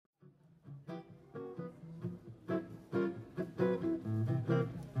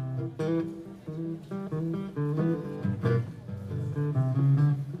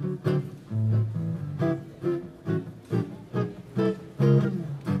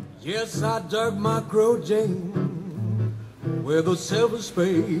Yes, I dug my crow jane with a silver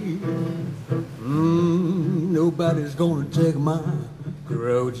spade. Nobody's gonna take my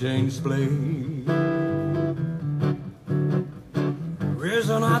crow jane's place.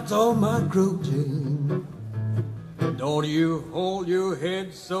 Reason I told my crow jane, don't you hold your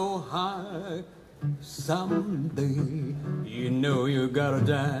head so high. Someday you know you gotta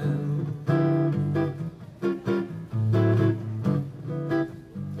die.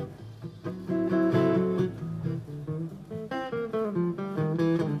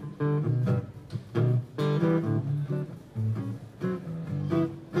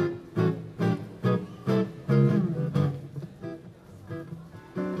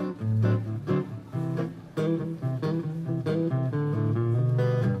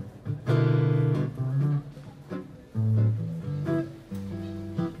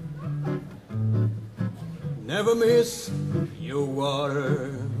 Never miss your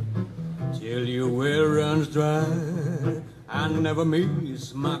water till your well runs dry. I never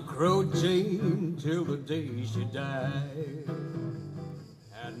miss my crow jane till the day she died.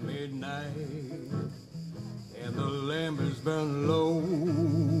 At midnight and the lamps burn low,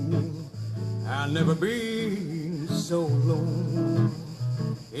 I've never been so alone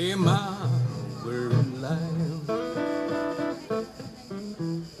in my worried life.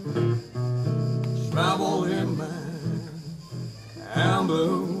 Trouble in my I'm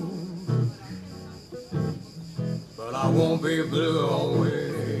blue, but I won't be blue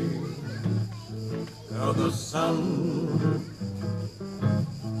always. Of the sun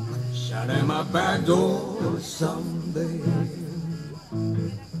shine in my back door someday.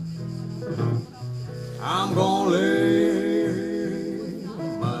 I'm gonna lay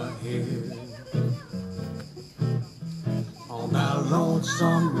my head on that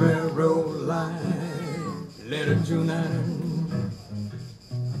lonesome railroad line. Let it tonight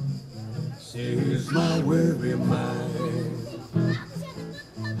says my weary mind.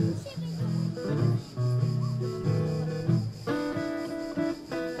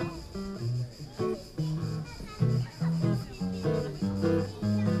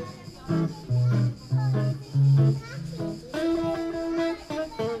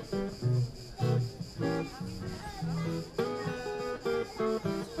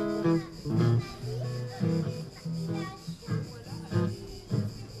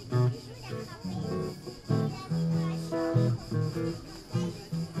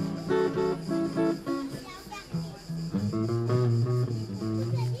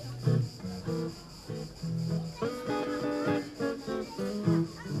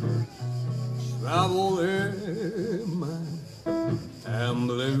 Travel in my I'm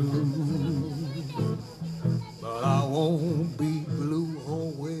blue, but I won't be blue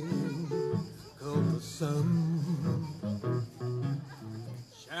always. 'Cause the sun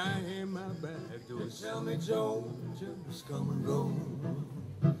shine in my back door. Tell me Georgia's come and gone.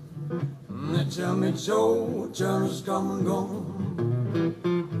 They tell me Georgia's come and gone.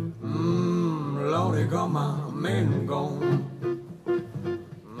 Lordy, got my man gone.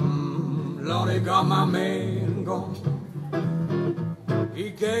 Lordy, got my man gone.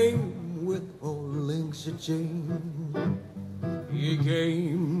 He came with 4 links of chain. He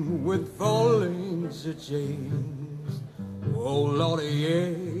came with 4 links of chains. Oh, Lordy,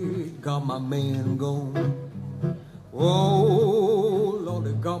 yeah, got my man gone. Oh,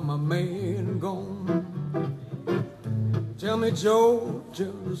 Lordy, got my man gone. Tell me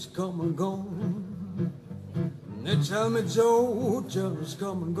Georgia's come and gone. They tell me Georgia's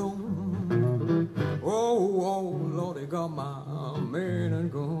come and gone. Oh, Lordy, got my man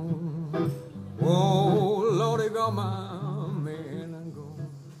and gone. Oh, Lordy, got my man and gone.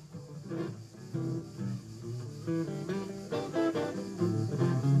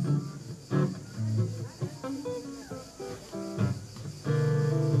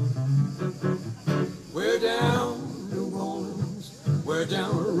 We're down New Orleans, we're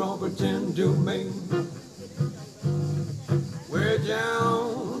down Robertson, Domain. We're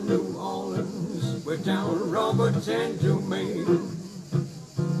down New Orleans, we're down Robertson, Domain.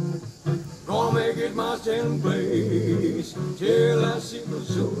 Gonna make it my standing place till I see the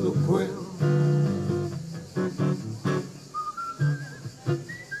Zulu queen.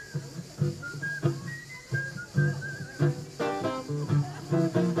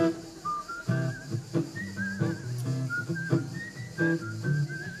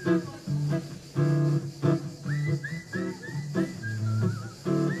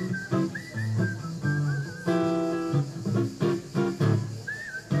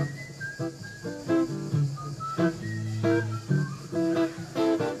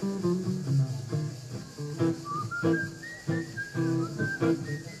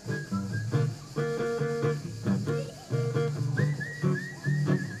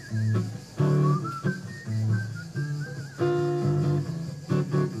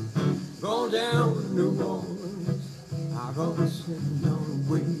 sitting on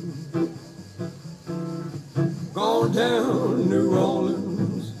the way. Going down New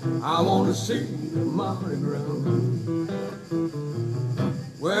Orleans, I want to see the Mardi Gras.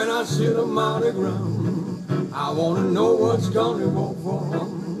 When I see the Mardi Gras, I want to know what's gonna go for.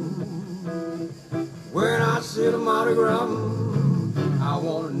 When I see the Mardi Gras, I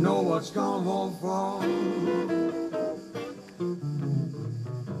want to know what's gonna go for.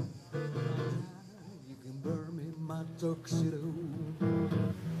 You can bury me in my tuxedo,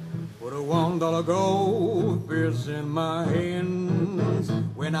 put a $1 gold piece in my hands.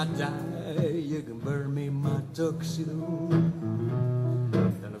 When I die, you can bury me in my tuxedo.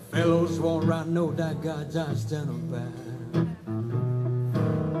 Then the fellows won't write no that God I stand on by.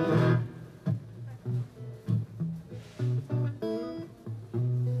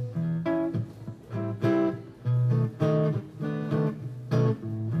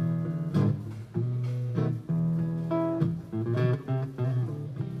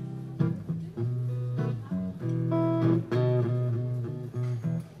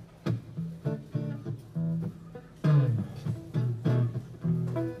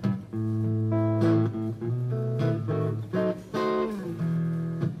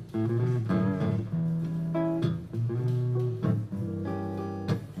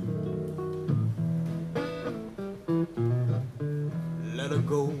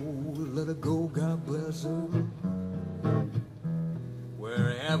 Let her go, God bless her,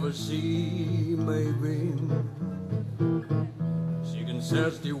 wherever she may be. She can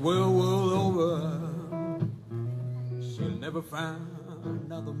search the world over, she'll never find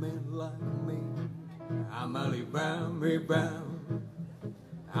another man like me. I'm Alabama bound,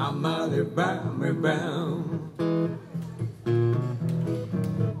 I'm Alabama bound,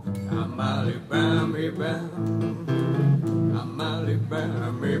 I'm Alabama bound, I'm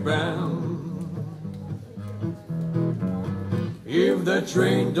Alabama bound. If the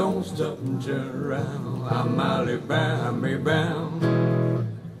train don't stop and turn around, I'm Alabama bound.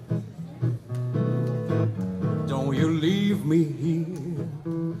 Don't you leave me here,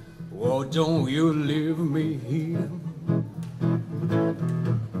 oh don't you leave me here,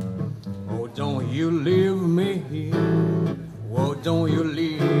 oh don't you leave me here, oh don't you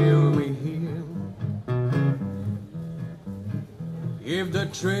leave me here. If the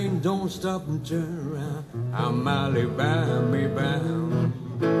train don't stop and turn around, I'm Alabama bound,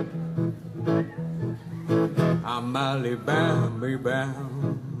 I'm Alabama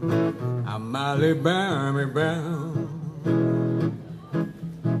bound, I'm Alabama bound,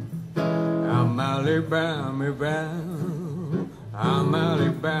 I'm Alabama bound, I'm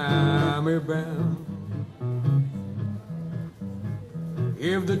Alabama bound.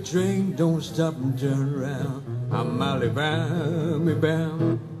 If the train don't stop and turn around, I'm Alabama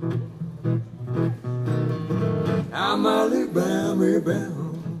bound, I'm Alabama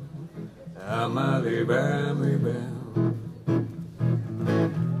bound, I'm Alabama bound,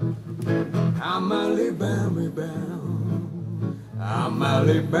 I'm Alabama bound, I'm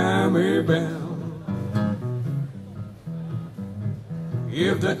Alabama bound.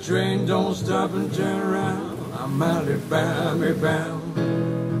 If the train don't stop and turn around, I'm Alabama bound.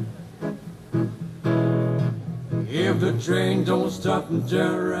 If the train don't stop and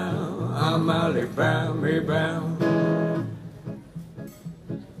turn around, I'm Alabama bound.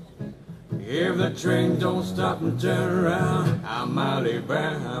 If the train don't stop and turn around, I'm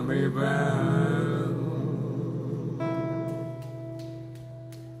Alabama bound.